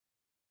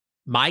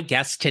My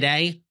guest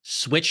today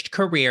switched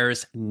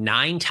careers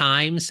 9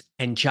 times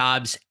and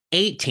jobs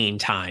 18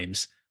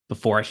 times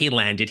before he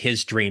landed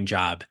his dream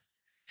job.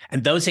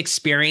 And those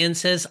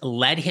experiences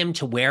led him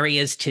to where he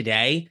is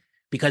today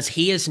because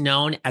he is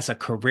known as a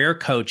career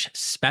coach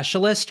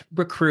specialist,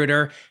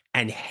 recruiter,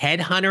 and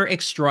headhunter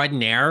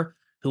extraordinaire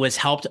who has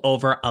helped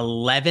over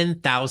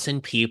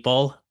 11,000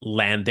 people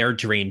land their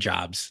dream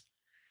jobs.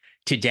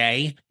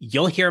 Today,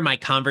 you'll hear my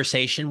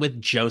conversation with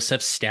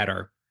Josef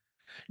Stetter.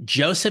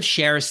 Josef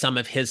shares some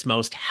of his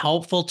most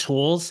helpful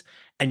tools,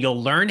 and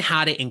you'll learn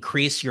how to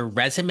increase your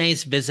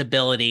resume's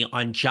visibility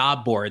on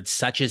job boards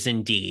such as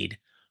Indeed,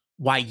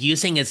 why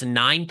using his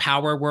 9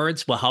 power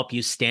words will help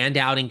you stand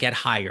out and get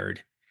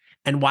hired,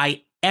 and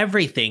why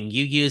everything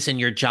you use in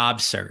your job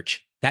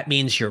search, that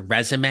means your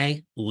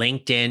resume,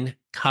 LinkedIn,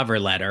 cover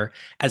letter,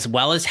 as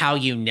well as how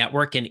you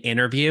network and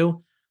interview,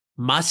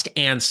 must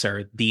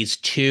answer these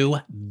two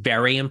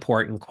very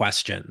important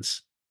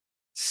questions.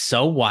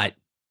 So what?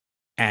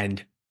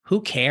 And who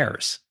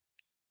cares?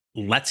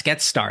 Let's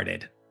get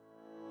started.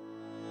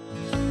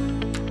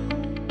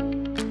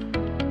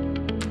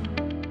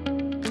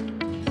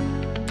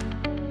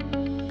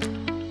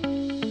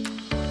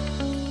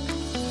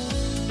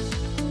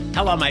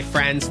 Hello, my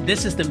friends.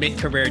 This is the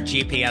Mid-Career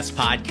GPS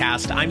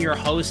podcast. I'm your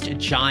host,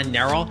 John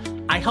Nerrill.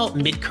 I help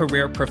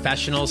mid-career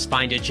professionals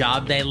find a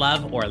job they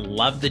love or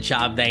love the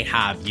job they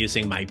have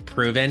using my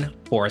proven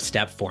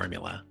 4-step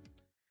formula.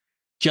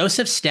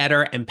 Josef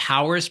Stetter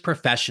empowers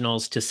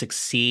professionals to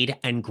succeed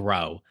and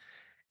grow.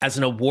 As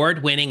an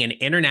award-winning and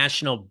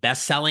international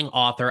best-selling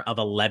author of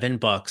 11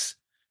 books,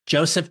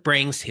 Josef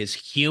brings his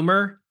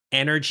humor,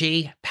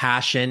 energy,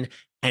 passion,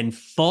 and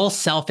full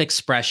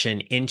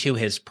self-expression into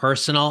his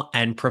personal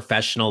and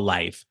professional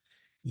life.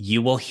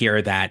 You will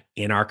hear that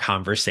in our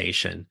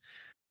conversation.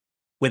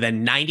 With a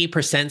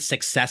 90%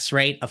 success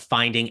rate of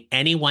finding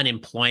anyone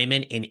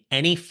employment in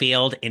any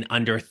field in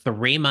under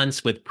 3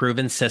 months with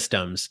proven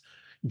systems,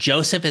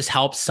 Josef has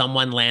helped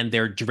someone land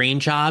their dream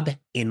job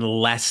in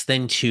less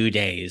than 2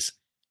 days.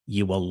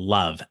 You will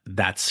love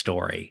that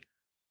story.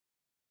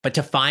 But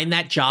to find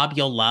that job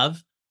you'll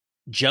love,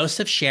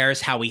 Josef shares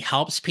how he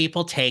helps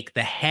people take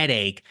the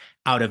headache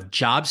out of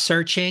job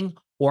searching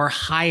or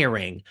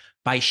hiring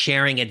by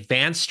sharing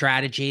advanced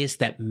strategies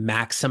that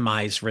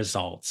maximize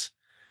results.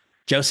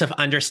 Josef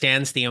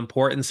understands the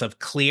importance of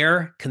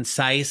clear,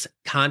 concise,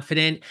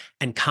 confident,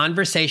 and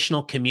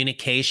conversational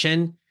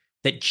communication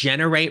that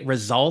generate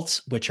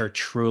results which are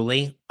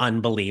truly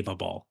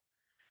unbelievable.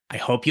 I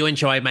hope you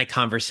enjoyed my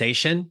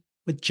conversation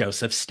with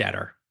Josef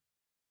Stetter.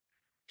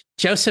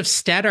 Josef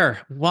Stetter,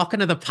 welcome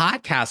to the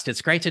podcast.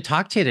 It's great to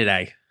talk to you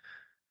today.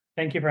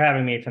 Thank you for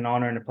having me. It's an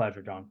honor and a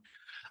pleasure, John.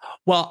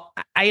 Well,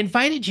 I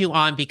invited you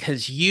on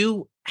because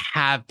you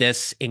have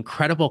this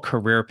incredible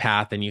career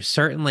path and you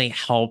certainly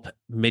help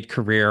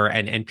mid-career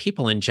and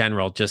people in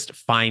general just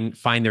find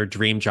their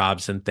dream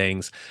jobs and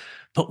things.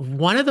 But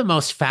one of the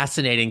most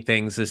fascinating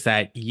things is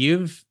that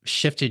you've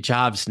shifted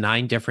jobs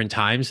 9 different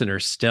times and are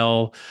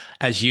still,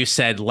 as you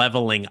said,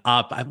 leveling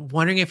up. I'm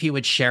wondering if you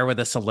would share with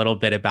us a little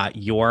bit about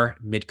your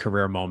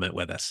mid-career moment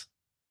with us.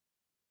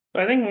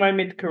 So I think my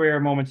mid-career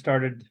moment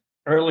started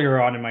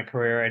earlier on in my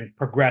career and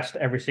progressed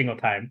every single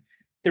time.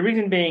 The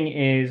reason being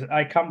is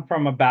I come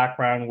from a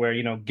background where,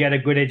 get a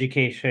good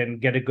education,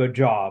 get a good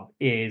job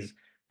is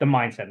the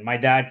mindset. My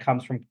dad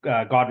comes from,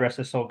 God rest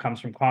his soul, comes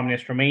from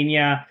communist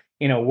Romania,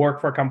 work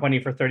for a company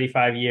for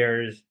 35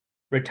 years,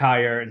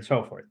 retire, and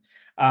so forth.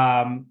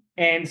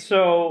 And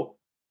so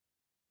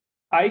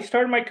I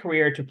started my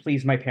career to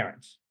please my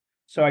parents.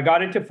 So I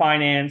got into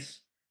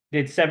finance,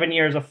 did 7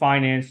 years of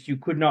finance. You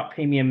could not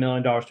pay me $1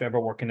 million to ever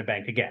work in a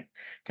bank again,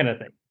 kind of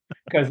thing.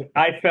 Because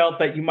I felt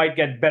that you might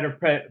get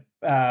better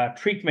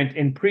treatment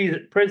in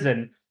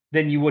prison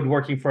than you would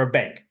working for a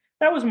bank.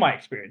 That was my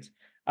experience.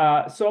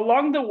 So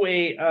along the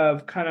way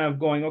of kind of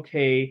going,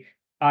 okay,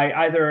 I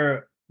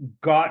either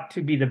got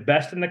to be the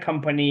best in the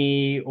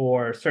company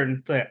or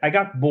I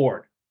got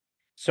bored.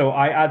 So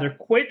I either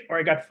quit or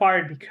I got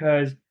fired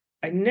because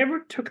I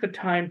never took the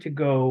time to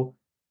go,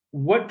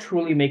 what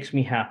truly makes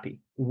me happy?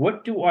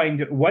 What do I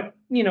do? What,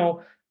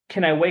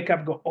 can I wake up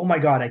and go, oh my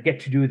God, I get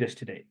to do this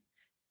today.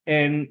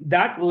 And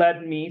that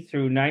led me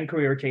through 9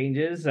 career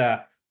changes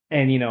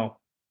and,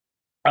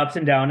 ups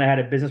and downs. I had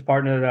a business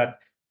partner that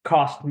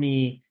cost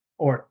me,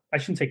 or I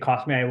shouldn't say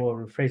cost me, I will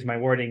rephrase my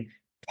wording,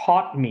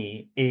 taught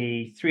me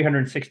a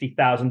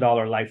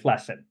 $360,000 life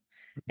lesson.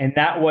 And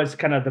that was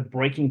kind of the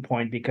breaking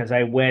point because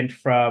I went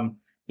from,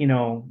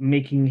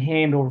 making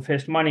hand over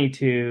fist money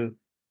to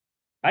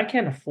I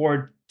can't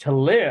afford to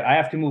live. I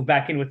have to move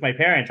back in with my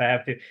parents. I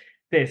have to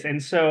this.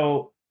 And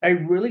so I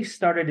really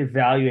started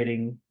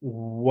evaluating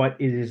what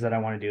it is that I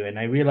want to do. And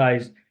I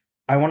realized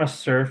I want to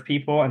serve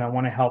people and I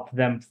want to help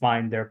them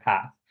find their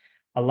path.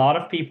 A lot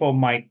of people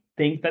might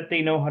think that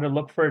they know how to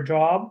look for a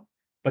job,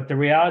 but the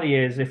reality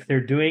is if they're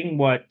doing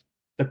what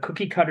the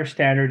cookie cutter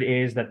standard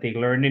is that they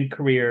learned in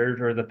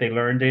careers or that they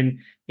learned in,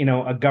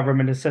 a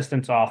government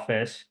assistance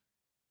office,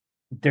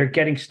 they're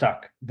getting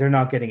stuck. They're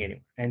not getting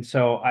anywhere. And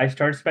so I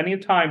started spending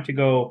time to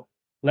go,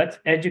 Let's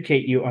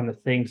educate you on the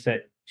things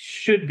that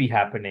should be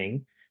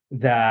happening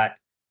that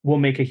will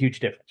make a huge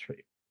difference for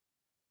you.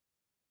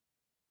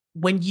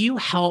 When you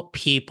help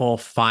people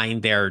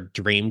find their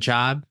dream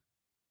job,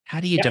 how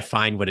do you Yeah.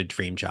 define what a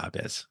dream job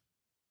is?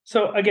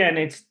 So again,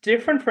 it's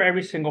different for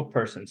every single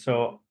person.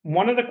 So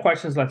one of the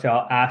questions, let's say,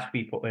 I'll ask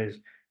people is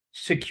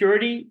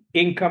security,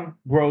 income,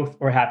 growth,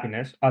 or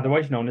happiness,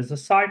 otherwise known as the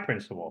S.I.G.H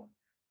principle.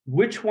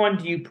 Which one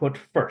do you put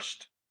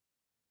first?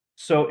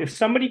 So if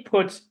somebody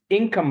puts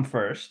income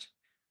first,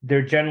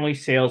 they're generally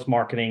sales,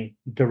 marketing,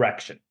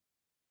 direction.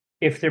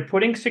 If they're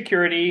putting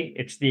security,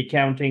 it's the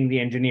accounting, the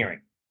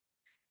engineering.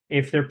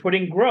 If they're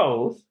putting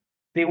growth,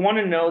 they want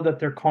to know that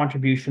their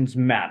contributions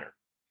matter.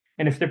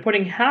 And if they're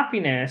putting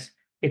happiness,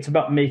 it's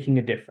about making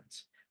a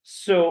difference.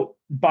 So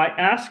by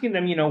asking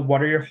them,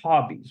 what are your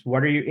hobbies?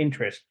 What are your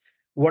interests?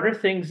 What are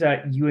things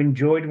that you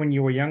enjoyed when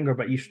you were younger,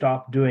 but you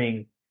stopped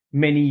doing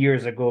many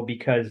years ago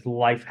because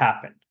life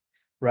happened,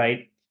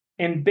 right?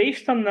 And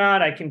based on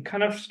that, I can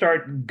kind of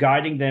start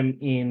guiding them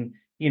in,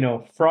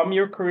 from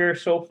your career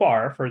so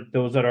far, for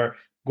those that are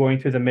going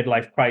through the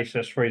midlife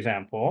crisis, for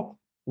example,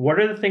 what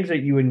are the things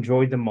that you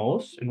enjoyed the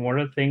most and what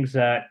are the things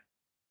that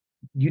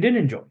you didn't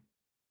enjoy?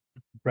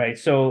 Right.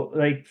 So,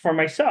 like for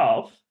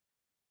myself,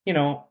 you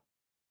know,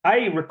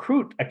 I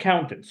recruit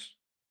accountants.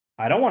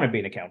 I don't want to be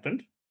an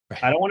accountant. I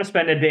Right. don't want to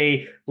spend a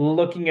day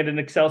looking at an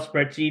Excel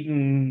spreadsheet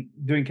and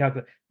doing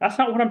calculus. That's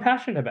not what I'm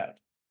passionate about.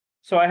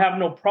 So I have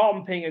no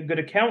problem paying a good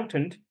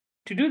accountant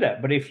to do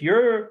that. But if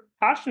you're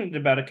passionate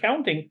about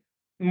accounting,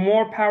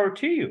 more power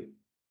to you.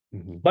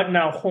 Mhm. But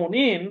now hone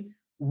in,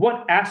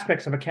 what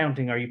aspects of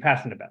accounting are you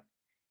passionate about?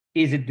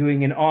 Is it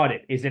doing an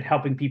audit? Is it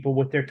helping people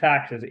with their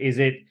taxes? Is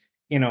it,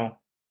 you know,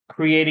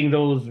 creating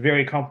those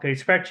very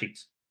complicated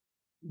spreadsheets?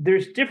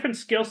 There's different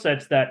skill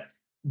sets that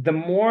the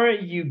more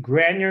you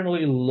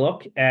granularly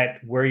look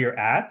at where you're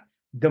at,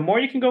 the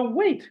more you can go,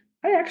 wait,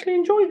 I actually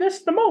enjoy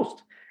this the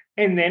most.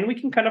 And then we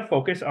can kind of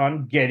focus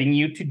on getting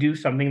you to do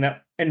something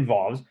that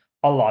involves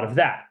a lot of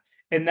that.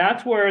 And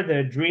that's where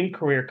the dream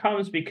career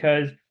comes,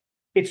 because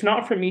it's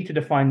not for me to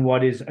define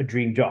what is a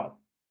dream job,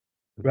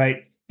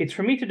 right? It's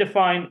for me to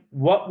define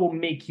what will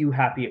make you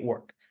happy at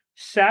work.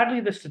 Sadly,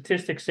 the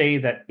statistics say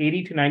that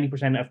 80 to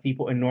 90% of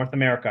people in North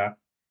America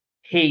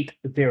hate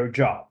their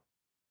job.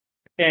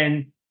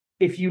 And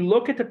if you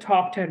look at the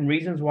top 10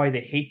 reasons why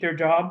they hate their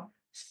job,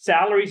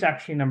 salary is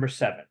actually number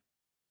seven,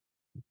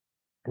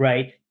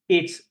 right?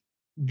 It's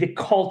the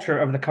culture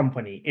of the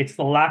company, it's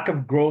the lack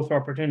of growth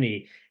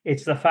opportunity,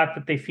 it's the fact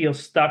that they feel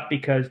stuck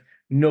because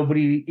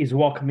nobody is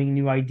welcoming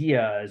new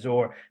ideas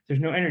or there's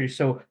no energy.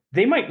 So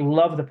they might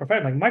love the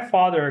profession. Like my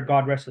father,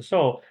 God rest his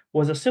soul,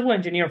 was a civil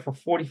engineer for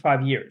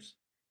 45 years.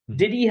 Mhm.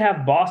 Did he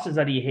have bosses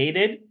that he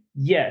hated?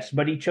 Yes,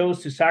 but he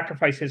chose to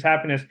sacrifice his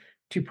happiness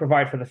to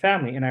provide for the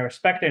family. And I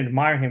respect and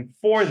admire him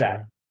for that.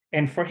 Sure.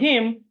 And for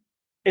him,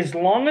 as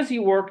long as he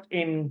worked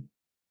in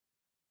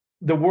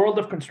the world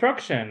of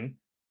construction,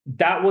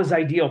 that was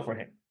ideal for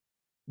him.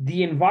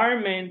 The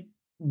environment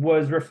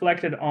was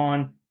reflected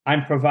on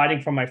I'm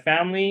providing for my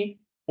family,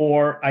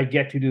 or I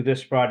get to do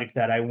this project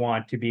that I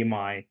want to be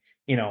my,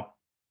 you know,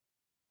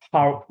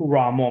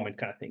 hoorah moment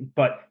kind of thing.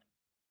 But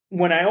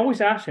when I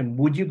always ask him,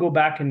 would you go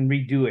back and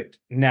redo it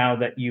now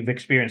that you've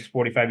experienced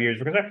 45 years?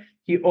 Because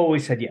he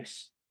always said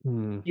yes.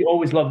 Mm. He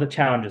always loved the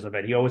challenges of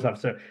it. He always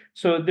loves it.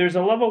 So there's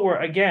a level where,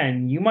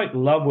 again, you might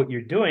love what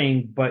you're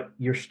doing, but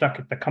you're stuck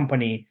at the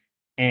company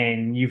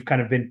and you've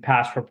kind of been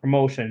passed for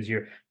promotions.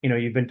 You've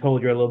been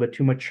told you're a little bit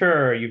too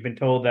mature. You've been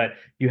told that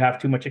you have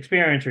too much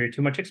experience or you're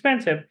too much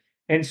expensive.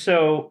 And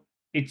so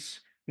it's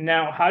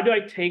now, how do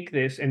I take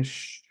this and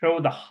show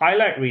the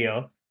highlight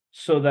reel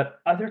so that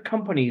other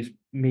companies,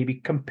 maybe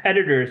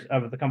competitors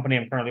of the company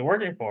I'm currently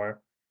working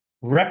for,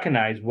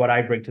 recognize what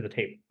I bring to the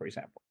table, for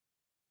example.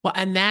 Well,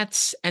 and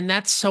that's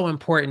so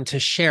important to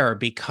share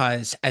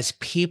because as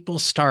people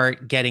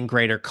start getting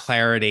greater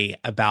clarity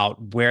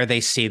about where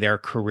they see their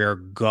career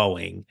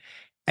going,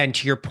 and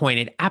to your point,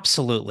 it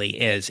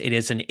absolutely is. It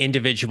is an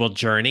individual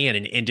journey and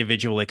an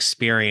individual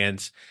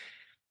experience.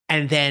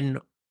 And then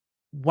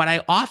what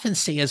I often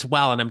see as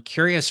well, and I'm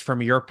curious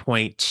from your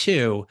point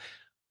too,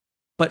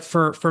 but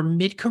for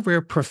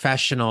mid-career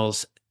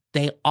professionals,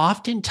 they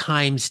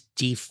oftentimes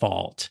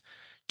default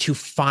to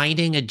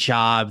finding a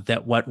job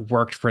that what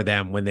worked for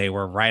them when they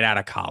were right out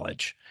of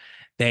college.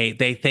 They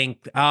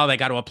think, oh, they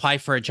got to apply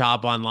for a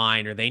job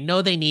online, or they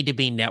know they need to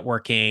be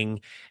networking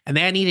and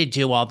they need to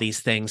do all these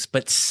things.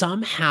 But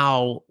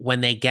somehow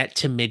when they get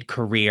to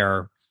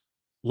mid-career,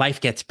 life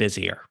gets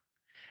busier.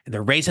 And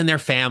they're raising their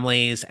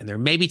families and they're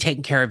maybe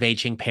taking care of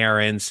aging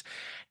parents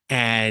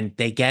and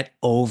they get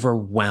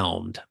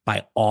overwhelmed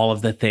by all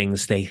of the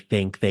things they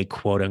think they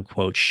quote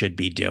unquote should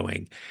be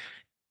doing.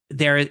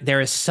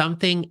 There is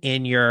something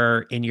in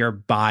your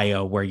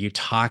bio where you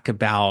talk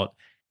about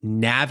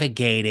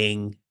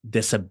navigating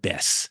this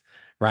abyss,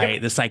 right?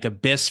 Yep. This like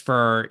abyss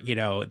for,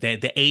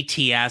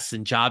 the ATS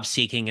and job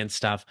seeking and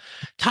stuff.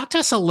 Talk to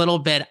us a little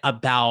bit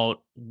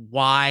about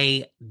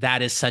why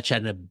that is such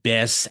an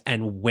abyss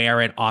and where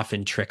it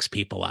often tricks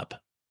people up.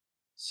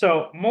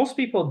 So most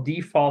people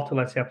default to,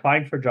 let's say,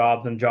 applying for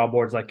jobs on job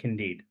boards like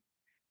Indeed.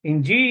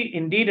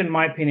 Indeed, in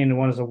my opinion, is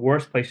one of the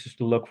worst places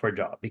to look for a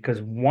job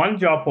because one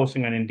job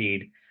posting on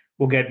Indeed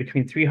will get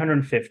between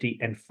 350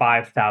 and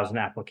 5,000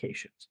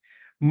 applications.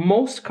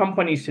 Most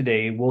companies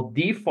today will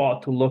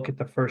default to look at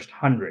the first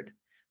 100.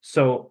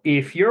 So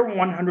if you're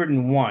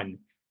 101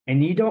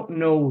 and you don't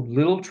know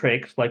little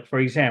tricks, like for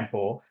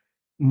example,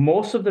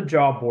 most of the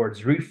job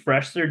boards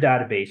refresh their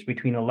database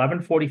between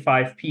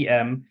 11:45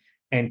 p.m.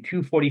 and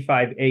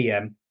 2:45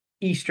 a.m.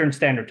 Eastern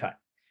Standard Time.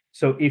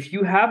 So if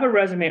you have a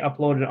resume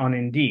uploaded on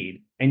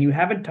Indeed and you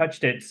haven't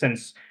touched it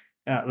since,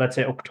 let's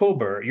say,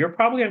 October, you're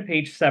probably on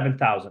page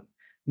 7,000.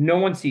 No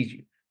one sees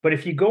you. But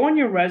if you go on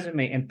your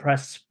resume and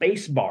press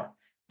spacebar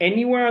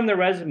anywhere on the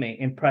resume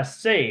and press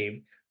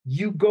save,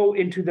 you go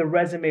into the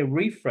resume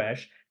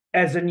refresh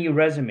as a new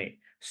resume.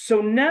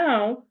 So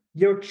now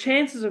your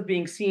chances of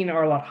being seen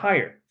are a lot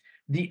higher.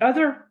 The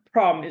other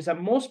problem is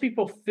that most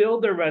people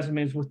fill their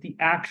resumes with the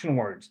action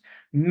words: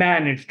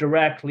 manage,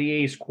 direct,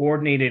 liaise,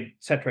 coordinated,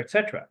 etc.,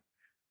 etc.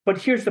 But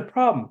here's the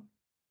problem.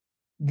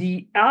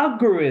 The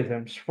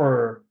algorithms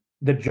for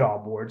the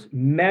job boards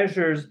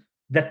measures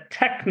the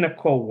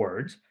technical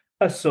words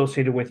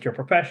associated with your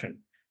profession.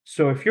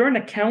 So if you're an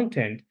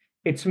accountant,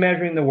 it's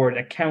measuring the word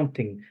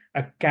accounting,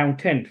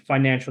 accountant,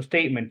 financial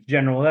statement,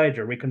 general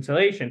ledger,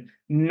 reconciliation,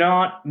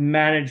 not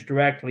manage,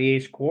 direct,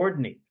 liaise,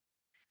 coordinate.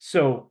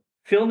 So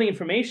fill in the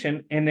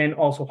information and then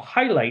also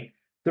highlight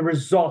the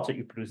results that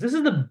you produce. This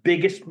is the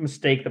biggest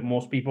mistake that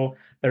most people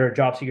that are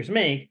job seekers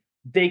make.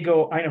 They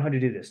go, I know how to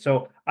do this.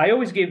 So I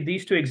always give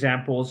these two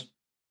examples.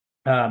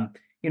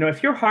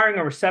 If you're hiring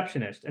a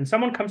receptionist and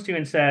someone comes to you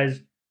and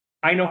says,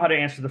 I know how to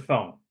answer the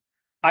phone,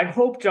 I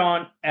hope,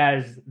 John,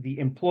 as the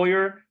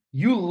employer,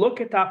 you look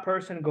at that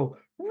person and go,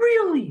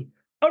 really?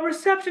 A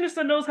receptionist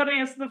that knows how to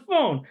answer the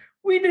phone?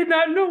 We did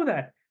not know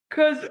that.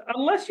 Because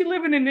unless you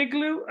live in an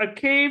igloo, a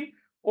cave,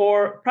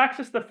 or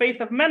practice the faith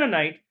of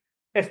Mennonite,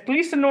 at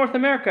least in North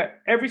America,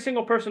 every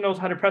single person knows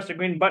how to press the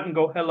green button and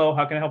go, hello,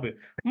 how can I help you?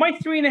 My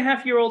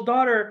 3.5-year-old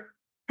daughter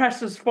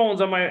presses phones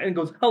on and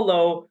goes,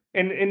 hello,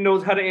 and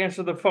knows how to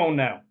answer the phone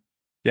now.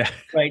 Yeah.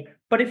 Right.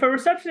 But if a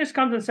receptionist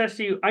comes and says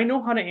to you, I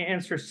know how to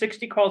answer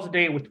 60 calls a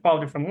day with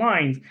 12 different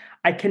lines,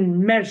 I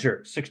can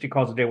measure 60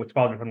 calls a day with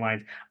 12 different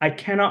lines. I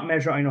cannot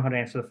measure I know how to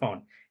answer the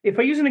phone. If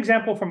I use an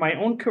example from my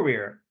own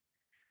career,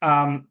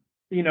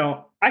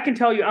 I can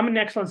tell you I'm an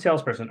excellent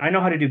salesperson. I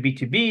know how to do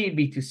B2B,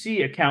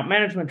 B2C, account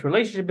management,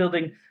 relationship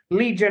building,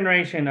 lead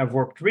generation. I've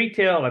worked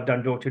retail. I've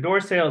done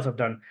door-to-door sales. I've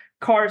done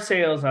car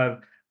sales.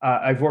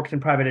 I've worked in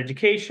private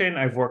education.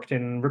 I've worked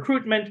in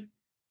recruitment.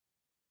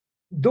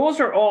 Those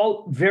are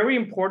all very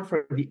important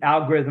for the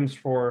algorithms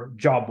for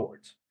job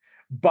boards.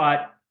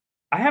 But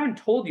I haven't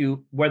told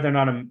you whether or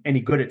not I'm any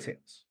good at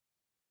sales.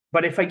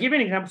 But if I give you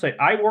an example, say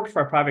I worked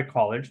for a private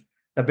college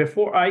that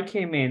before I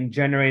came in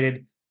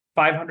generated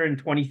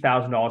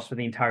 $520,000 for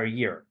the entire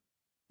year.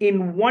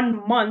 In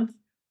 1 month,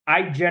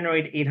 I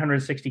generated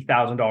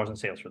 $860,000 in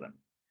sales for them.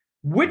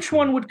 Which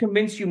one would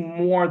convince you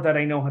more that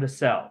I know how to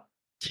sell?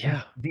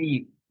 Yeah.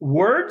 The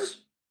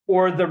words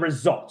or the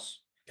results,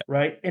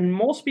 right? And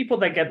most people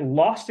that get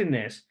lost in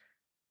this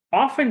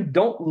often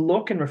don't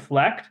look and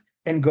reflect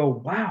and go,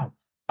 wow,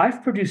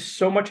 I've produced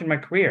so much in my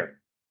career.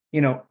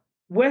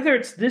 Whether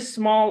it's this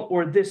small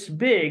or this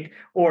big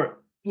or,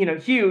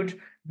 huge,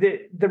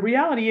 the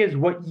reality is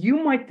what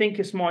you might think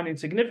is small and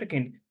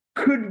insignificant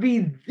could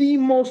be the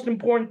most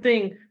important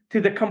thing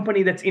to the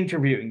company that's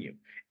interviewing you.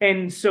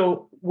 And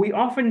so we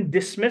often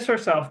dismiss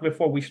ourselves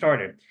before we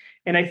started.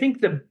 And I think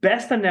the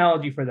best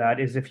analogy for that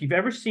is if you've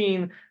ever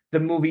seen the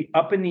movie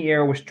Up in the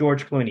Air with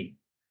George Clooney,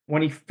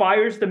 when he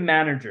fires the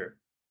manager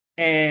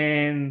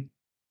and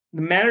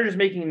the manager's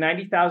making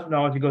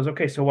 $90,000, he goes,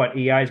 okay, so what?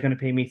 AI is going to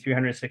pay me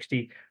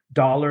 $360.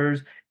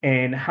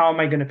 And how am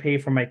I going to pay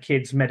for my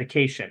kid's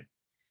medication?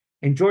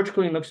 And George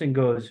Clooney looks and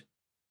goes,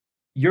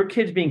 your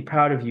kid's being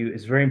proud of you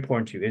is very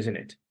important to you, isn't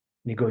it?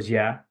 And he goes,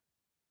 yeah.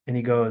 And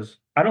he goes,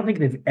 I don't think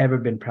they've ever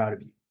been proud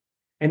of you.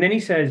 And then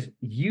he says,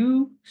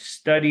 you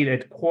studied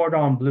at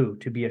Cordon Bleu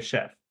to be a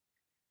chef.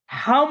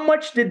 How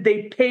much did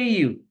they pay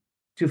you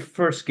to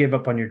first give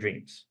up on your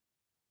dreams?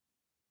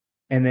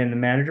 And then the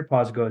manager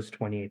pauses, goes,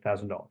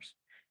 $28,000.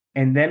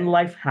 And then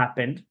life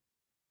happened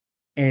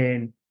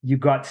and you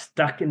got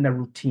stuck in the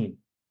routine.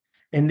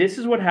 And this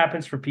is what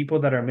happens for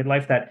people that are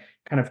midlife that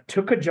kind of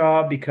took a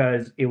job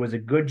because it was a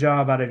good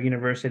job out of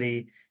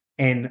university.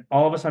 And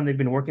all of a sudden they've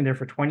been working there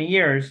for 20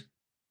 years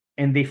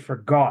and they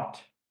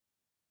forgot,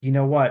 you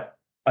know what?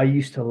 I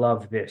used to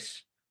love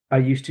this. I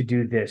used to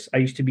do this. I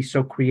used to be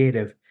so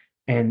creative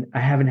and I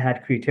haven't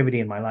had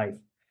creativity in my life.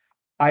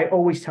 I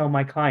always tell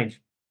my clients,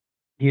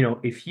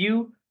 if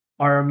you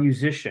are a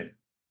musician,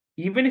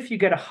 even if you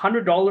get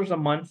 $100 a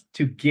month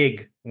to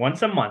gig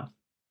once a month,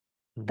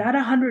 that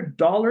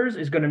 $100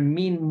 is going to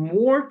mean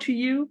more to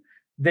you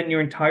than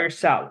your entire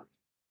salary,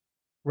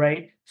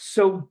 right?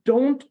 So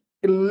don't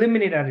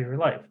eliminate it out of your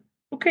life.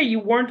 Okay, you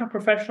weren't a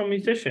professional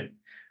musician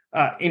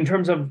in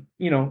terms of,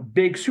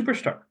 big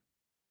superstar,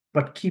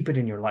 but keep it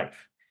in your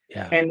life.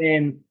 Yeah. And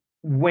then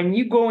when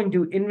you go and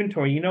do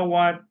inventory, you know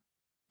what?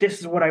 This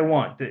is what I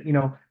want.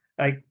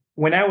 Like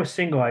when I was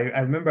single, I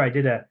remember I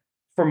did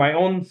for my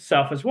own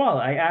self as well.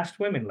 I asked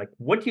women, like,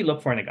 what do you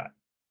look for in a guy?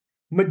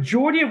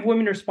 Majority of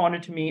women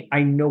responded to me,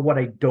 I know what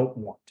I don't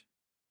want.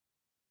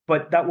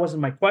 But that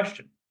wasn't my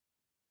question.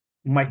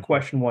 My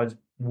question was,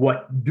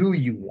 what do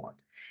you want?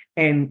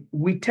 And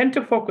we tend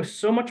to focus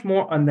so much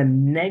more on the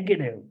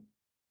negative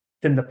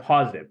than the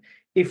positive.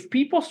 If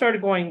people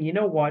started going, you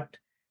know what?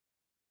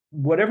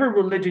 Whatever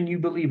religion you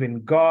believe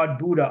in, God,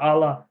 Buddha,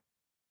 Allah,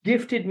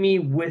 gifted me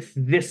with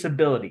this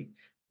ability,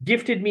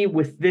 gifted me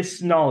with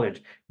this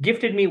knowledge,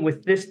 gifted me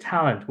with this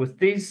talent, with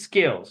these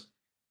skills.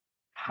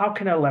 How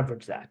can I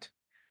leverage that?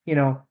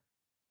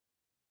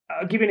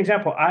 I'll give you an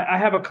example. I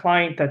have a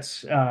client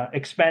that's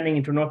expanding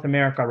into North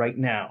America right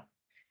now,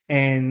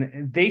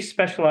 and they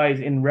specialize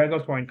in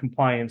regulatory and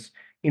compliance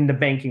in the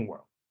banking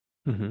world.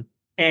 Mm-hmm.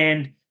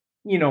 And,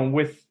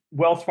 with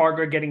Wells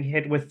Fargo getting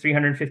hit with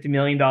 $350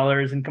 million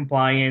in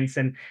compliance,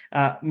 and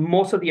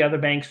most of the other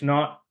banks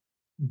not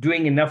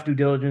doing enough due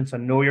diligence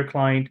on know your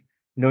client,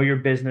 know your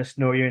business,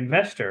 know your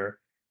investor,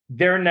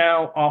 they're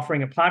now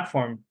offering a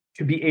platform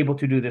to be able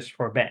to do this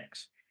for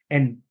banks.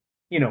 And,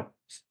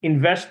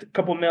 invest a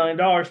couple $1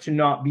 million to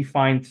not be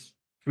fined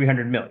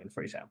 300 million,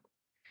 for example.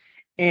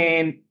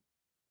 And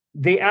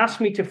they asked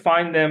me to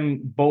find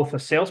them both a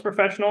sales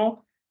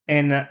professional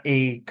and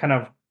a kind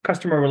of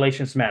customer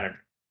relations manager.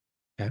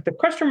 Okay. The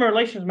customer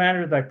relations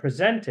manager that I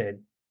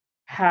presented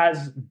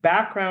has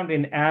background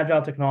in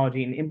agile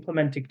technology and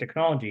implementing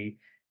technology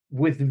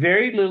with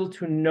very little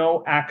to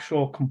no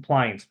actual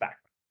compliance background.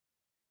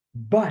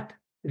 But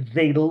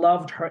they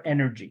loved her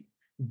energy.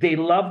 They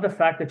love the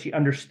fact that she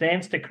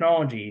understands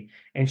technology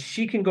and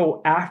she can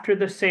go after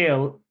the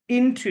sale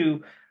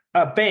into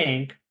a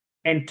bank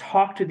and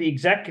talk to the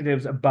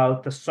executives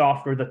about the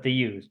software that they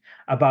use,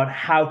 about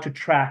how to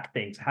track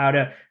things, how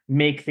to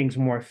make things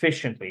more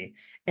efficiently.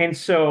 And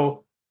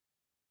so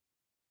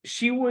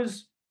she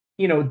was,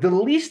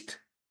 the least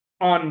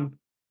on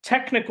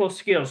technical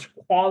skills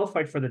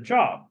qualified for the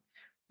job,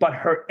 but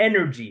her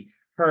energy,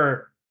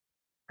 her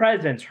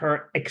presence,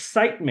 her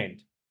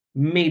excitement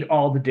made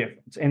all the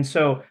difference. And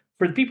so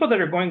for the people that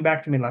are going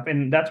back to midlife,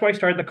 and that's why I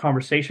started the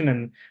conversation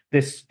and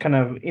this kind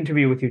of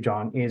interview with you,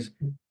 John, is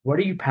what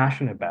are you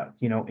passionate about?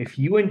 If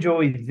you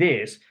enjoy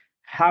this,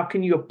 how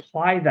can you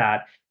apply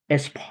that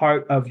as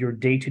part of your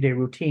day-to-day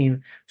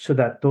routine so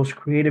that those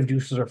creative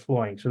juices are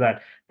flowing, so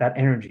that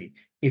energy.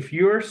 If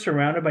you're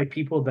surrounded by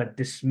people that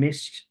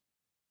dismiss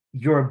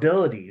your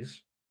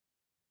abilities,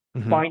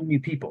 find new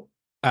people.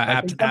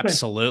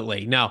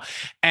 Absolutely. No.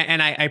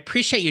 And I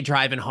appreciate you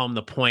driving home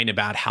the point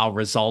about how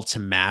results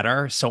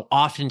matter. So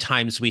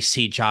oftentimes we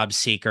see job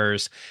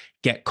seekers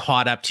get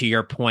caught up, to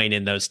your point,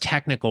 in those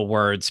technical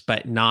words,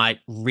 but not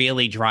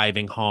really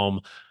driving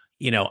home,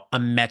 a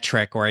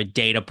metric or a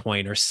data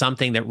point or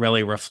something that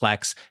really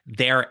reflects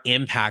their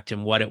impact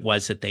and what it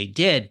was that they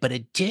did. But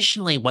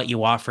additionally, what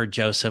you offered,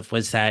 Josef,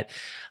 was that,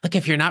 look,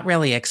 if you're not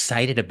really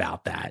excited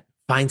about that,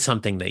 find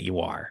something that you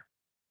are.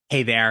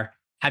 Hey there.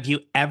 Have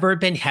you ever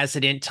been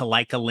hesitant to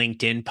like a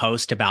LinkedIn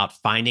post about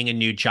finding a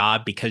new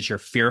job because you're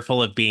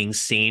fearful of being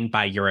seen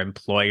by your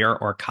employer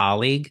or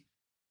colleague?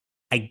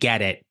 I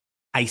get it.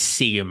 I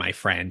see you, my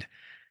friend.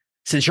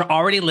 Since you're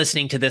already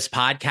listening to this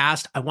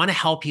podcast, I want to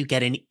help you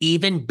get an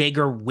even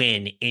bigger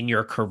win in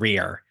your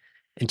career.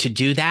 And to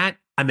do that,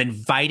 I'm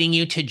inviting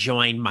you to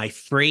join my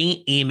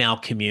free email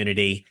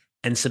community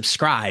and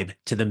subscribe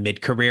to the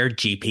Mid-Career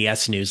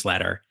GPS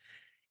newsletter.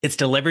 It's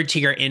delivered to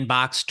your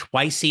inbox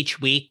twice each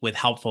week with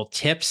helpful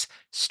tips,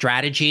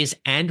 strategies,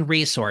 and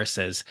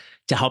resources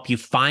to help you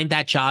find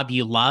that job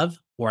you love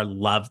or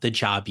love the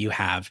job you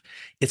have.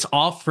 It's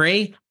all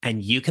free,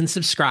 and you can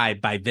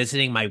subscribe by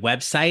visiting my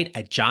website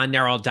at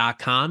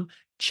johnnerrell.com,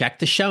 check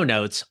the show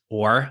notes,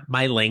 or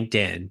my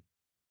LinkedIn.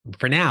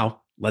 For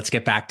now, let's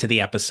get back to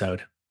the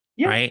episode.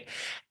 Yeah. Right?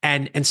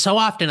 And so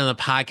often on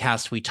the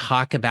podcast, we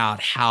talk about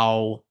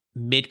how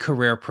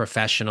mid-career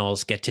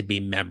professionals get to be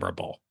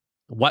memorable.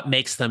 What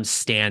makes them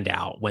stand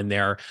out when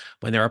they're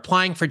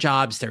applying for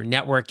jobs, they're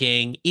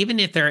networking, even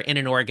if they're in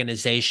an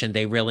organization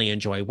they really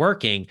enjoy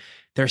working,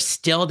 there's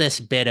still this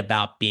bit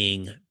about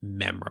being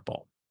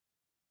memorable.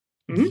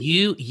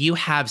 Mm-hmm. You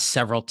have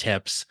several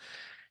tips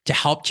to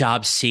help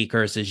job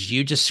seekers, as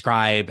you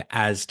describe,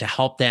 as to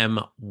help them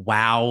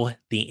wow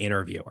the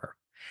interviewer.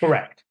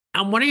 Correct.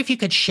 I'm wondering if you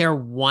could share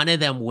one of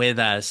them with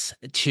us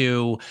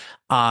to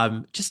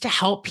just to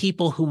help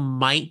people who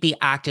might be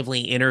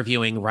actively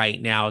interviewing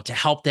right now, to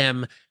help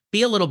them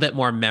be a little bit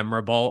more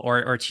memorable,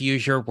 or to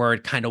use your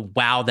word, kind of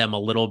wow them a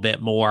little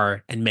bit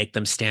more and make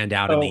them stand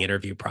out in the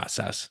interview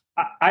process.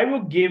 I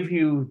will give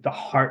you the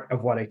heart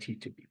of what I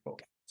teach to people.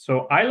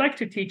 So I like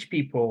to teach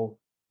people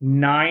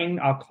 9,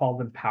 I'll call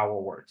them power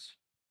words.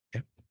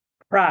 Okay.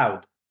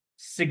 Proud,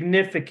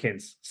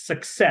 significance,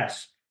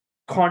 success,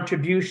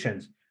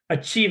 contributions,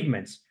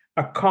 achievements,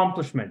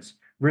 accomplishments,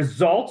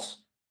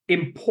 results,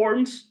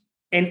 importance,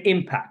 and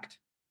impact.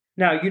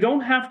 Now, you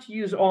don't have to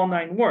use all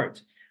 9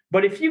 words,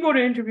 but if you go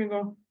to interview and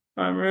go,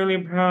 I'm really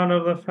proud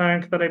of the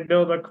fact that I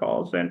built a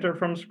call center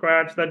from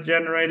scratch that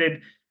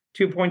generated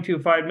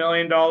 $2.25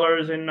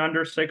 million in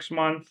under 6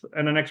 months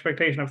and an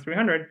expectation of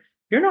 300.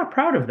 You're not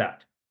proud of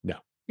that. No.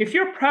 If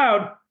you're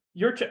proud,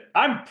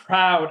 I'm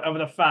proud of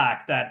the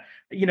fact that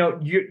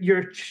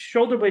your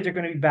shoulder blades are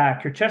going to be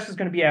back, your chest is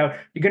going to be out,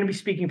 you're going to be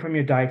speaking from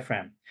your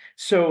diaphragm.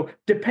 So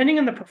depending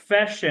on the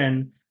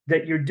profession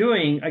that you're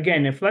doing,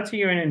 again, if let's say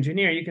you're an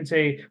engineer, you can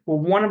say, well,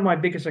 one of my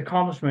biggest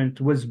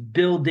accomplishments was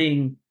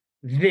building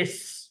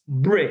this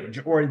bridge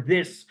or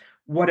this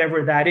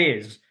whatever that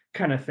is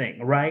kind of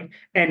thing, right?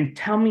 And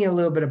tell me a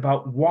little bit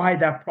about why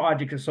that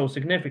project is so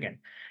significant.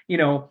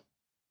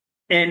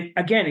 And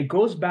again, it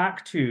goes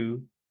back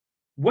to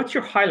what's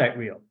your highlight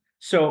reel?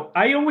 So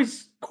I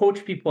always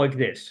coach people like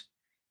this.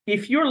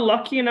 If you're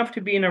lucky enough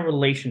to be in a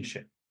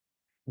relationship,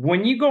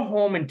 when you go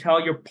home and tell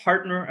your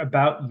partner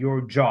about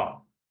your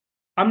job,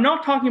 I'm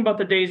not talking about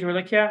the days where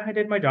like, yeah, I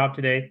did my job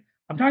today.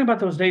 I'm talking about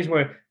those days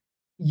where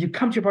you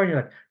come to your partner,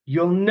 you're like,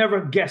 you'll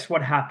never guess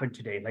what happened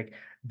today. Like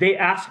they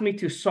asked me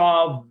to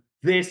solve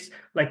this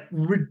like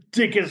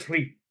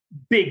ridiculously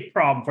big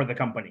problem for the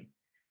company.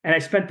 And I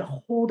spent the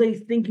whole day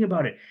thinking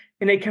about it.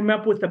 And they came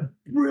up with a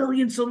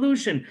brilliant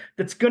solution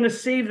that's going to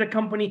save the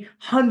company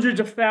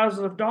hundreds of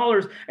thousands of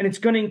dollars. And it's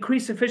going to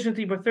increase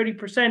efficiency by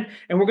 30%.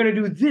 And we're going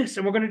to do this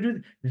and we're going to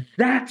do this.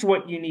 That's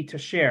what you need to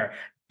share.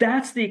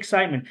 That's the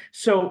excitement.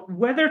 So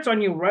whether it's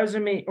on your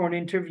resume or an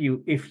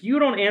interview, if you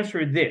don't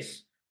answer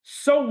this,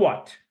 so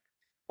what?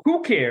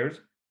 Who cares?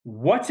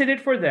 What's in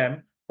it for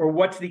them? Or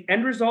what's the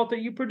end result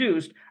that you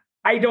produced?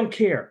 I don't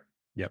care.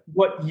 Yep.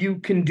 What you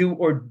can do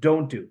or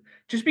don't do.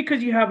 Just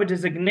because you have a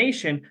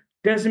designation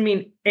doesn't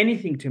mean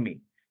anything to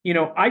me.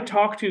 I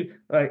talk to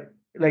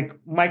like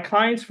my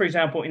clients, for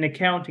example, in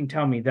accounting,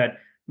 tell me that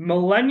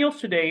millennials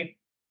today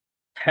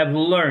have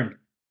learned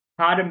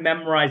how to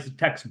memorize a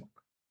textbook.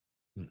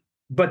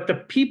 But the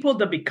people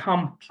that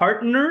become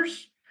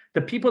partners,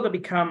 the people that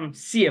become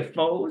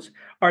CFOs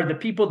are the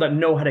people that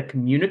know how to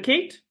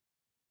communicate,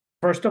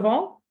 first of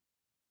all,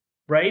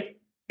 right?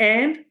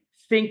 And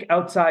think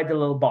outside the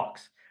little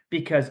box.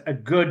 Because a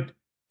good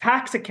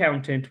tax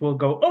accountant will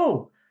go,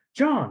 oh,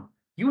 John,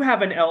 you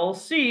have an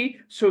LLC,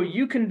 so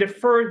you can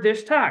defer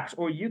this tax,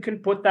 or you can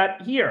put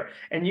that here,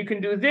 and you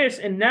can do this,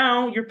 and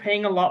now you're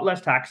paying a lot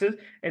less taxes,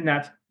 and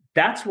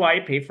that's why I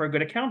pay for a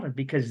good accountant,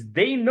 because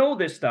they know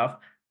this stuff,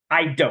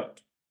 I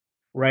don't,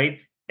 right?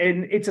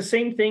 And it's the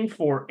same thing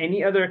for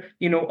any other,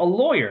 a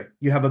lawyer.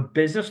 You have a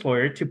business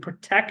lawyer to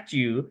protect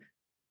you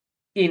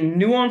in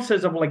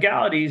nuances of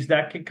legalities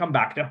that can come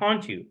back to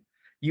haunt you.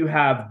 You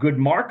have good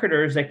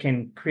marketers that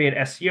can create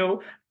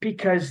SEO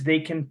because they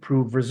can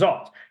prove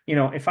results.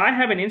 If I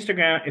open an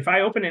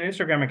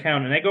Instagram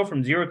account and I go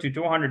from 0 to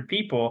 200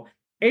 people,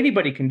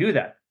 anybody can do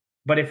that.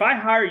 But if I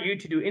hire you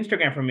to do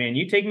Instagram for me and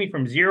you take me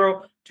from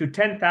 0 to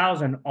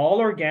 10,000, all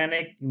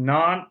organic,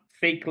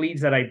 non-fake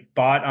leads that I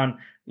bought on,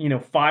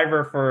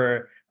 Fiverr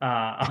for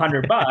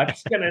 $100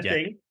 kind of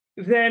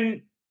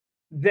thing,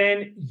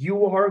 then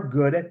you are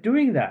good at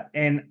doing that.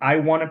 And I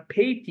want to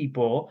pay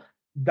people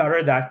that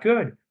are that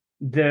good.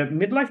 The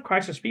midlife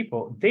crisis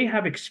people, they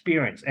have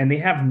experience and they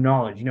have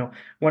knowledge.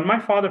 When my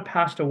father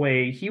passed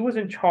away, he was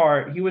in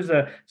charge. He was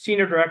a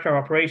senior director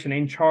of operation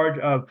in charge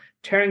of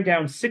tearing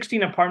down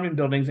 16 apartment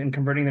buildings and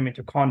converting them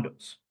into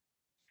condos.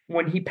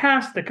 When he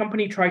passed, the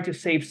company tried to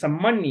save some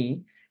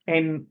money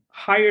and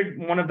hired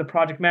one of the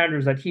project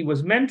managers that he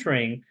was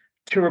mentoring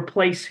to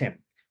replace him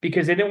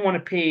because they didn't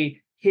want to pay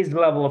his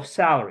level of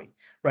salary,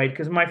 right?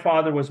 Because my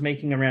father was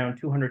making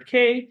around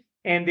 $200K.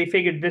 And they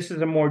figured this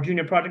is a more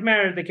junior project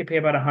manager, they could pay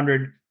about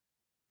 $100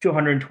 to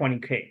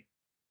 $120K.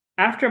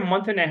 After a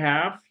month and a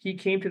half, he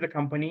came to the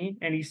company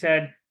and he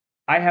said,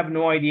 I have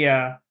no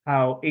idea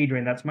how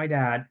Adrian, that's my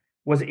dad,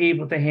 was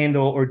able to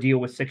handle or deal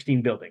with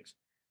 16 buildings.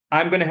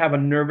 I'm going to have a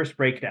nervous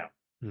breakdown.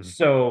 Mm-hmm.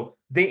 So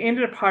they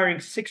ended up hiring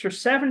 6 or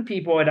 7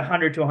 people at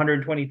 $100,000 to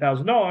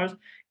 $120,000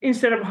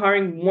 instead of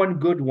hiring one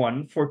good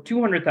one for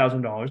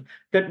 $200,000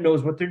 that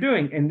knows what they're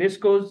doing. And this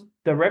goes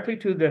directly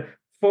to the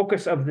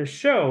focus of the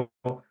show.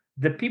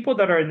 The people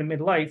that are in the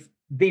midlife,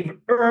 they've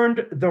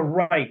earned the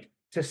right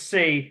to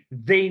say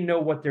they know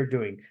what they're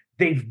doing.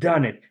 They've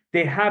done it.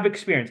 They have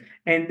experience.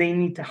 And they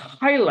need to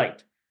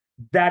highlight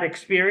that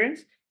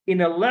experience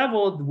in a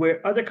level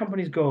where other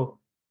companies go,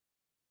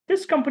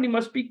 this company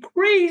must be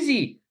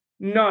crazy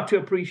not to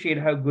appreciate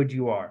how good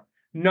you are,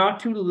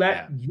 not to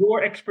let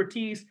your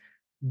expertise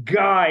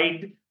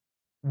guide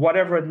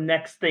whatever the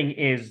next thing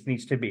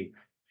needs to be.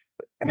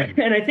 And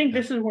I think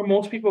this is where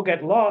most people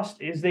get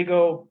lost is they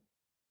go,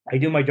 I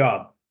do my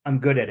job. I'm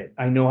good at it.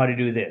 I know how to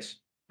do this.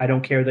 I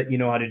don't care that you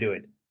know how to do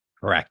it.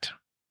 Correct.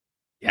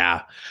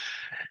 Yeah.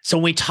 So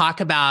when we talk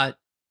about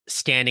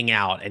standing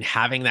out and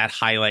having that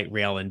highlight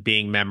reel and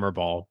being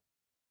memorable,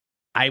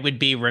 I would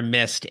be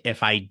remiss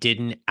if I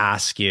didn't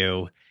ask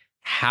you,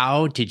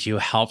 how did you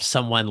help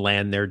someone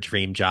land their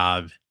dream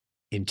job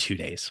in 2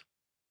 days?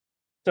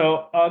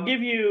 So I'll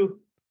give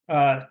you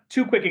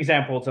 2 quick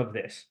examples of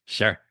this.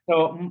 Sure.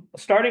 So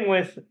starting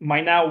with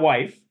my now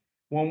wife,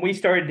 when we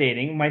started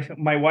dating,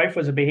 my wife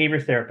was a behavior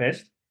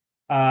therapist.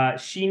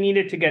 She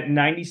needed to get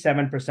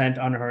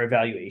 97% on her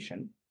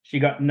evaluation. She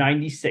got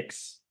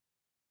 96.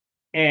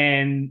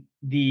 And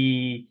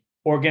the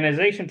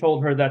organization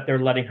told her that they're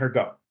letting her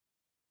go.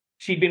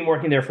 She'd been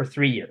working there for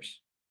 3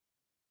 years,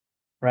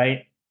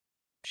 right?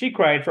 She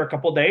cried for a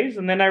couple of days,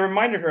 and then I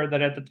reminded her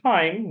that at the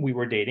time we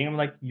were dating, I'm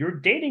like, you're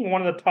dating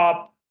one of the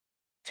top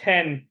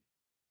 10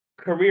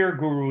 career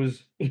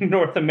gurus in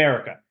North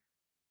America.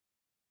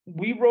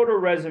 We wrote a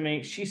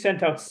resume. She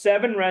sent out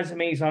 7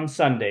 resumes on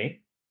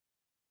Sunday,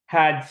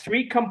 had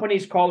 3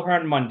 companies call her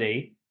on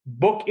Monday,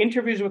 book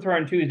interviews with her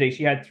on Tuesday.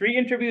 She had 3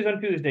 interviews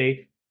on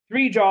Tuesday,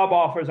 3 job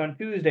offers on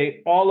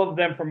Tuesday, all of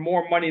them for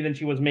more money than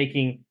she was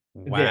making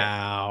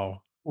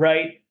Wow. there,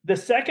 right? The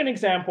second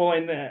example,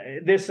 and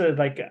this is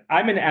like,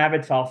 I'm an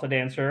avid salsa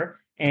dancer.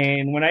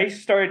 And when I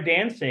started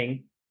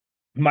dancing,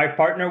 my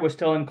partner was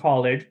still in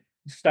college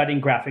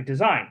studying graphic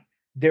design.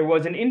 There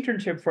was an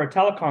internship for a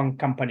telecom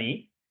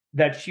company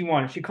that she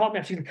wanted. She called me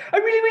up. She's like, I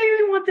really, really,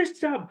 really want this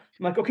job.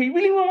 I'm like, okay, you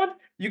really want?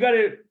 You got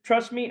to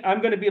trust me.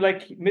 I'm going to be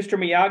like Mr.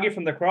 Miyagi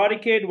from The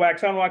Karate Kid,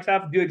 wax on, wax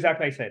off, do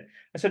exactly what I said.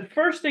 I said,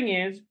 first thing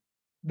is,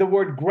 the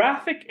word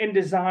graphic and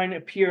design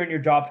appear in your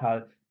job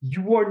title.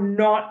 You are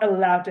not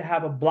allowed to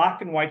have a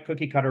black and white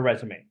cookie cutter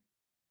resume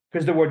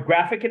because the word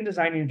graphic and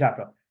design in your job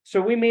title. So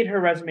we made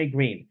her resume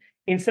green.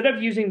 Instead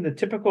of using the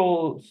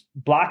typical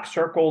black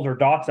circles or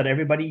dots that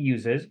everybody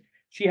uses,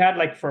 she had,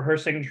 like, for her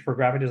signature for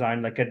graphic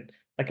design, like a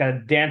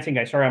dancing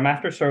guy. Sorry, I'm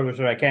after service,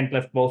 so I can't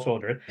lift both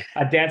shoulders.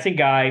 A dancing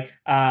guy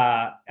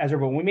as her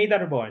bonus. We made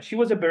that her bonus. She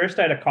was a barista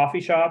at a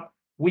coffee shop.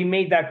 We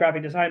made that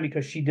graphic design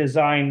because she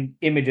designed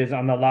images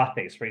on the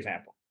lattes, for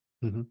example.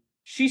 Mm-hmm.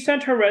 She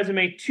sent her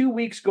resume. 2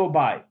 weeks go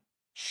by.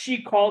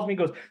 She calls me,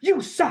 goes,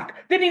 you suck.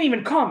 They didn't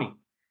even call me.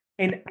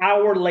 An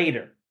hour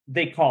later,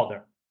 they called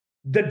her.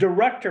 The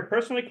director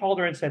personally called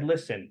her and said,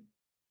 listen,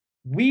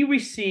 we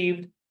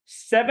received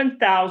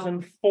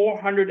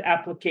 7,400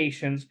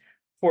 applications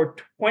for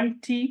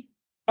 20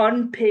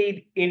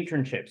 unpaid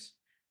internships.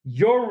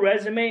 Your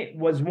resume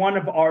was one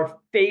of our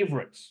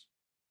favorites.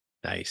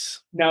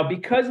 Nice. Now,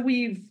 because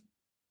we've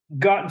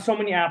gotten so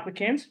many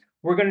applicants,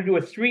 we're going to do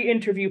a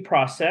 3-interview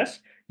process.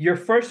 Your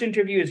first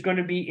interview is going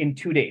to be in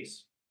 2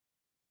 days.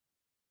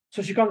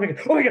 So she calls me,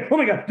 oh my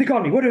God, they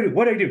called me. What do I do?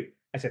 What do I do?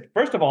 I said,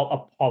 first of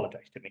all,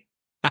 apologize to me.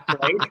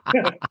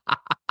 Right?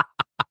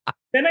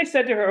 Then I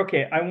said to her,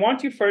 okay, I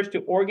want you first to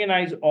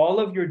organize all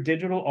of your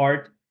digital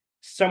art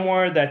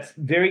somewhere that's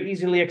very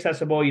easily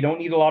accessible. You don't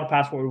need a lot of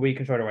password where you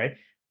can throw it away.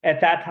 At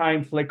that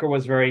time, Flickr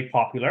was very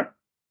popular.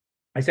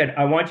 I said,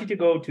 I want you to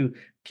go to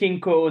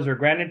Kinko's or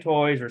Granite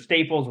Toys or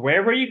Staples,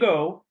 wherever you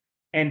go,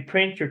 and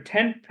print your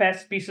 10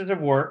 best pieces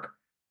of work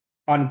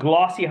on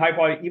glossy, high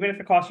quality, even if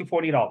it costs you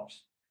 $40,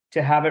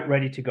 to have it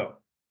ready to go.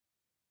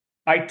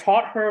 I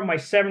taught her my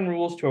 7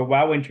 rules to a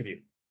WOW interview.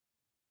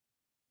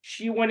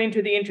 She went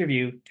into the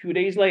interview 2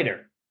 days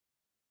later.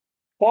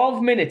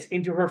 12 minutes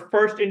into her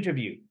first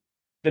interview,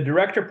 the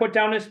director put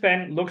down his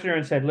pen, looked at her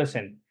and said,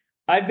 listen,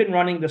 I've been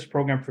running this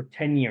program for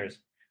 10 years.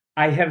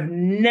 I have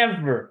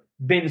never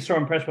been so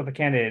impressed with a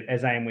candidate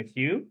as I am with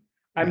you.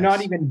 I'm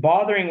not even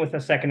bothering with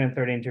a second and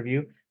third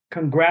interview.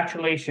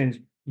 Congratulations,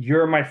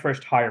 you're my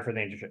first hire for the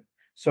internship.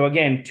 So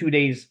again, 2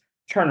 days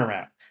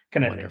turnaround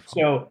kind of thing.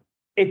 So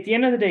at the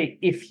end of the day,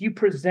 if you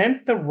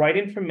present the right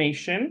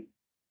information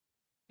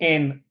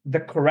and the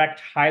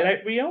correct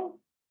highlight reel,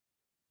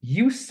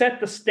 you set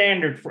the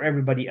standard for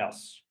everybody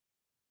else.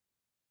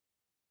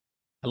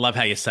 I love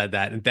how you said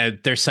that. And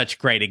there's such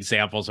great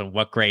examples of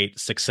what great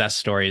success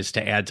stories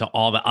to add to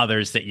all the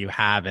others that you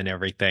have and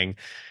everything.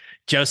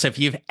 Josef,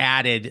 you've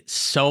added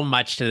so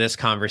much to this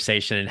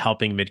conversation and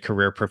helping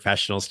mid-career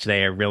professionals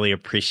today. I really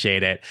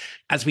appreciate it.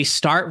 As we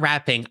start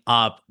wrapping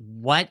up,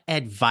 what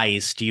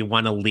advice do you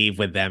want to leave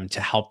with them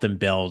to help them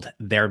build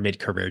their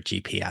mid-career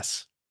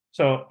GPS?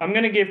 So I'm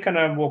going to give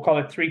we'll call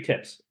it 3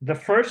 tips. The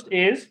first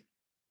is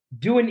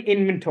do an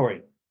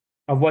inventory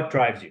of what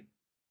drives you.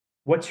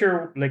 What's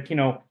your,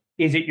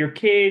 is it your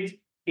kids?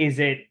 Is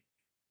it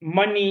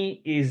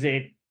money? Is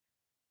it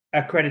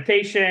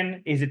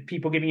accreditation? Is it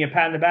people giving you a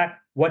pat on the back?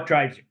 What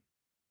drives you?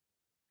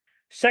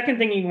 Second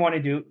thing you want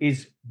to do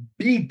is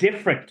be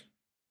different.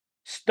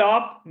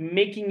 Stop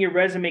making your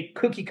resume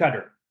cookie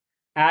cutter.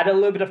 Add a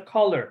little bit of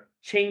color,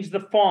 change the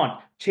font,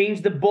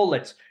 change the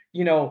bullets,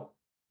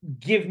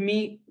 give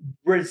me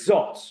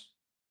results.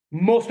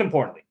 Most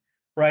importantly,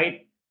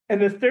 right?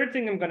 And the third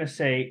thing I'm going to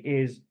say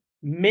is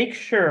make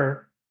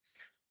sure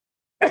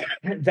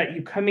that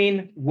you come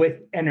in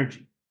with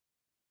energy.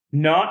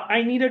 Not,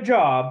 I need a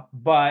job,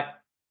 but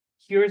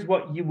here's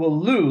what you will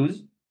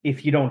lose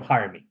if you don't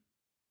hire me.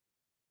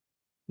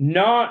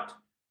 Not,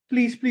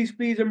 please, please,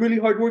 please, I'm really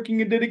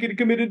hardworking and dedicated,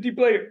 committed team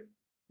player,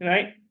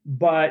 right?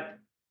 But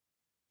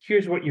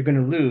here's what you're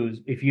going to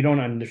lose if you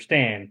don't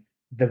understand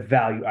the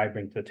value I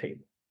bring to the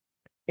table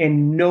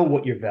and know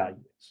what your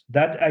value is.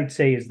 That, I'd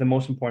say, is the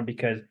most important,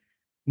 because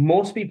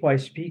most people I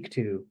speak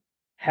to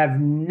have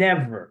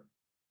never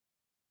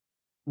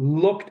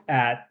looked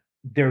at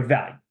their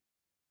value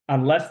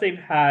unless they've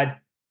had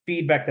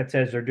feedback that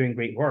says they're doing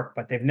great work,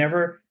 but they've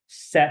never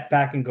sat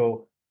back and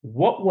go,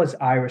 what was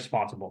I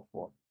responsible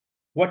for?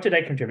 What did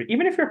I contribute?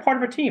 Even if you're part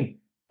of a team,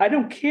 I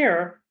don't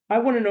care. I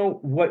want to know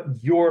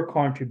what your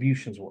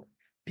contributions were,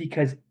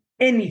 because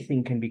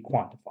anything can be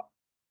quantified.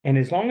 And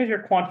as long as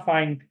you're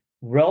quantifying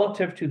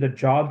relative to the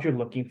jobs you're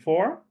looking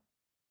for,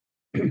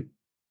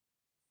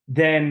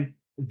 then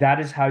that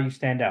is how you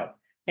stand out.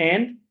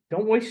 And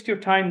don't waste your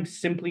time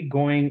simply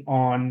going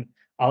on,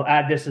 I'll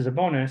add this as a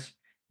bonus.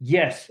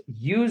 Yes,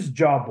 use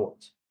job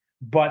boards,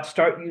 but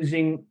start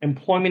using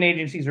employment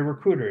agencies or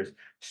recruiters.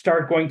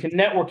 Start going to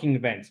networking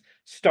events.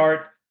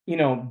 Start,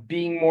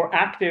 being more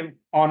active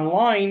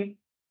online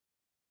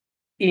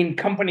in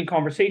company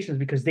conversations,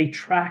 because they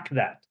track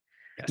that.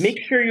 Yes.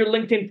 Make sure your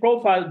LinkedIn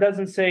profile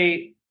doesn't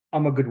say,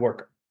 I'm a good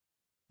worker.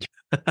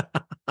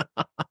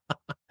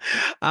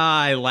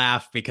 I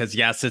laugh because,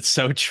 yes, it's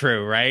so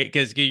true, right?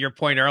 Because your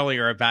point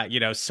earlier about,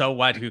 so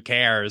what, who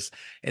cares?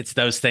 It's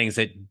those things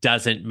that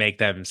doesn't make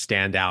them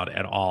stand out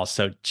at all.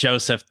 So,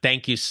 Josef,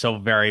 thank you so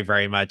very,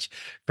 very much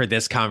for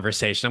this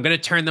conversation. I'm going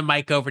to turn the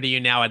mic over to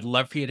you now. I'd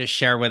love for you to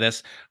share with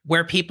us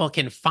where people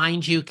can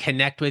find you,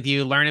 connect with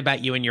you, learn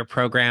about you and your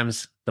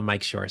programs. The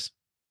mic's yours.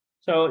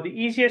 So the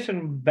easiest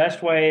and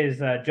best way is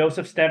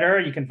Josef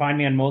Stetter. You can find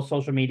me on most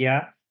social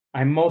media.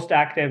 I'm most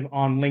active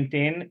on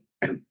LinkedIn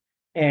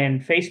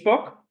and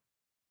Facebook,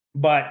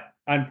 but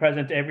I'm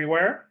present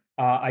everywhere.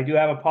 I do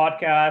have a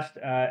podcast.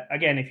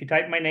 Again, if you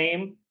type my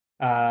name,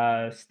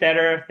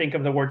 Stetter, think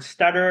of the word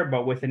stutter,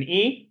 but with an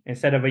E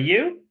instead of a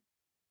U.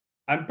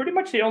 I'm pretty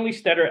much the only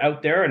Stetter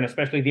out there, and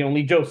especially the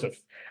only Josef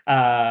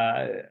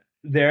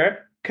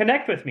there.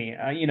 Connect with me.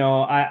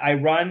 I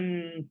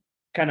run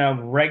kind of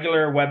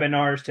regular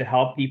webinars to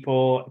help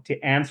people to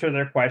answer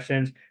their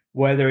questions,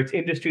 whether it's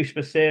industry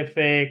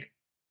specific,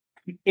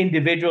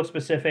 individual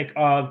specific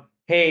of,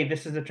 hey,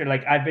 this is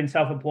like I've been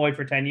self-employed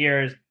for 10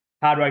 years.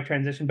 How do I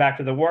transition back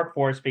to the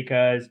workforce?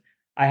 Because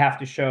I have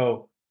to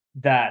show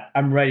that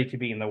I'm ready to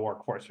be in the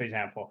workforce, for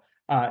example.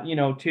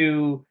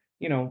 Pretty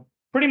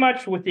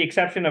much with the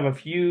exception of a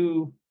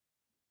few,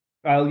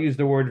 I'll use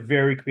the word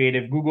very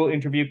creative, Google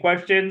interview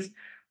questions.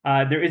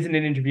 There isn't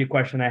an interview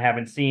question I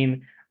haven't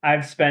seen.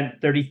 I've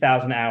spent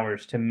 30,000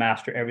 hours to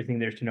master everything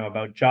there's to know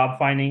about job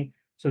finding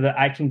so that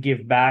I can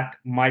give back.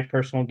 My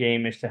personal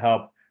game is to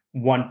help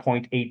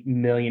 1.8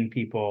 million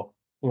people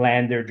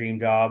land their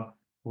dream job.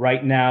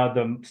 Right now,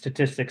 the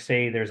statistics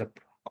say there's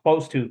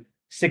close to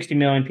 60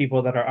 million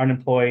people that are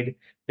unemployed.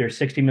 There's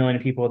 60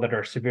 million people that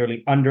are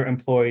severely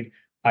underemployed,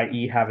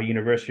 i.e. have a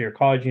university or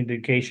college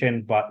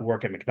education, but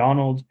work at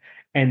McDonald's.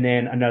 And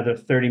then another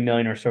 30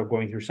 million or so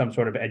going through some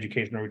sort of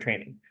educational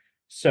retraining.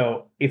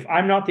 So if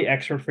I'm not the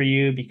expert for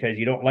you because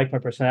you don't like my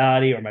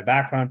personality or my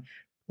background,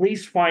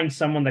 please find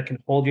someone that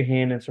can hold your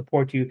hand and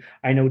support you.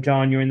 I know,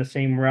 John, you're in the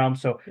same realm.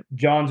 So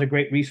John's a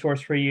great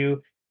resource for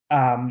you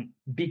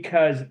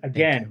because,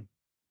 again,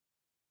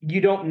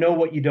 you don't know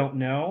what you don't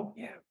know.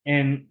 Yeah.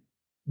 And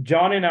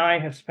John and I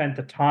have spent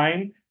the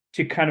time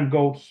to kind of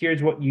go,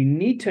 here's what you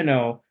need to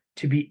know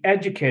to be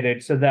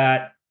educated so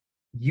that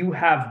you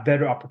have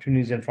better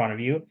opportunities in front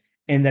of you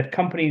and that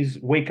companies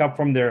wake up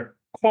from their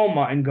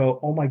coma and go,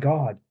 oh my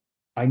God,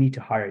 I need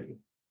to hire you.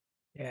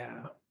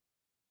 Yeah.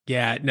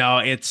 Yeah, no,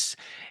 it's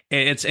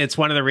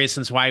one of the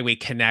reasons why we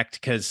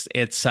connect, because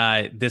it's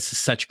this is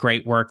such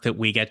great work that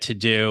we get to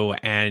do,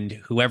 and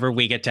whoever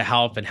we get to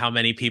help and how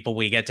many people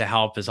we get to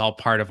help is all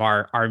part of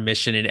our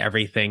mission and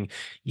everything.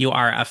 You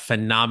are a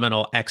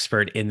phenomenal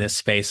expert in this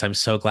space. I'm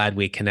so glad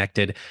we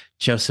connected.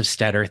 Josef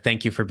Stetter,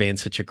 thank you for being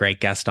such a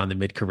great guest on the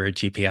Mid-Career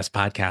GPS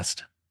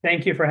podcast.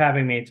 Thank you for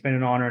having me. It's been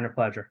an honor and a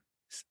pleasure.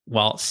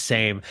 Well,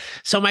 same.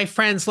 So my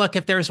friends, look,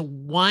 if there's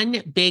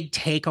one big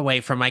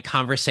takeaway from my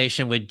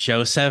conversation with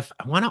Josef,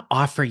 I want to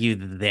offer you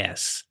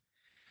this.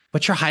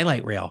 What's your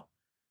highlight reel?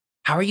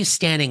 How are you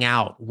standing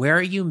out? Where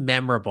are you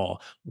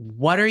memorable?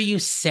 What are you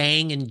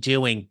saying and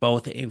doing,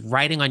 both in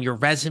writing on your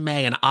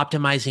resume and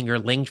optimizing your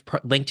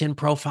LinkedIn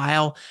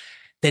profile,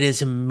 that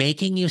is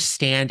making you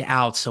stand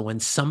out? So when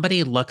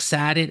somebody looks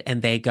at it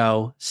and they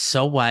go,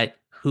 so what?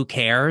 Who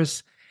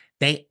cares?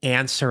 They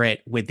answer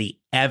it with the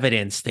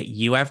evidence that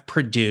you have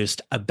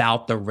produced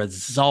about the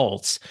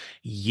results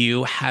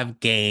you have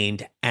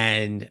gained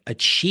and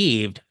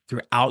achieved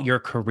throughout your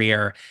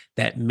career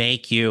that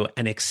make you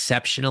an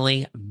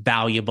exceptionally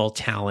valuable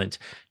talent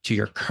to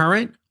your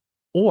current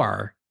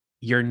or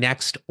your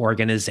next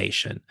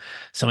organization.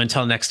 So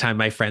until next time,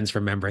 my friends,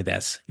 remember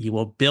this: you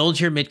will build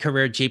your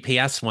mid-career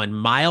GPS 1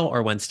 mile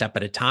or 1 step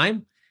at a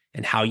time,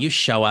 and how you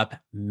show up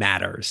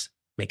matters.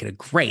 Make it a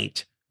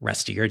great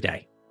rest of your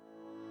day.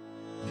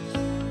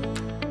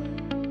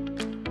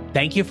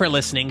 Thank you for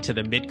listening to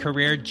the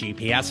Mid-Career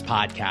GPS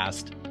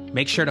podcast.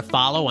 Make sure to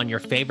follow on your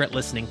favorite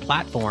listening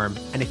platform.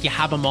 And if you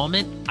have a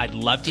moment, I'd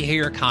love to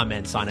hear your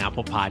comments on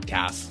Apple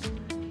Podcasts.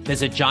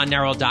 Visit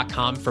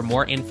johnnerrell.com for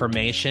more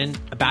information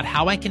about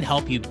how I can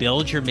help you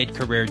build your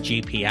mid-career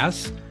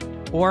GPS,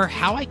 or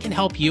how I can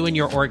help you and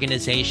your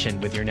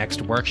organization with your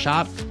next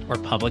workshop or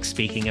public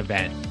speaking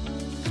event.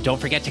 Don't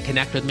forget to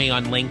connect with me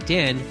on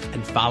LinkedIn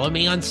and follow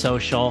me on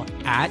social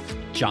at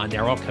John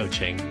Nerrell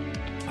Coaching.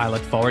 I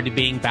look forward to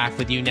being back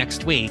with you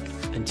next week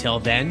Until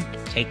then,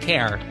 take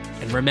care,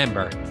 and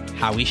remember,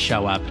 how we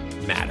show up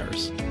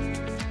matters.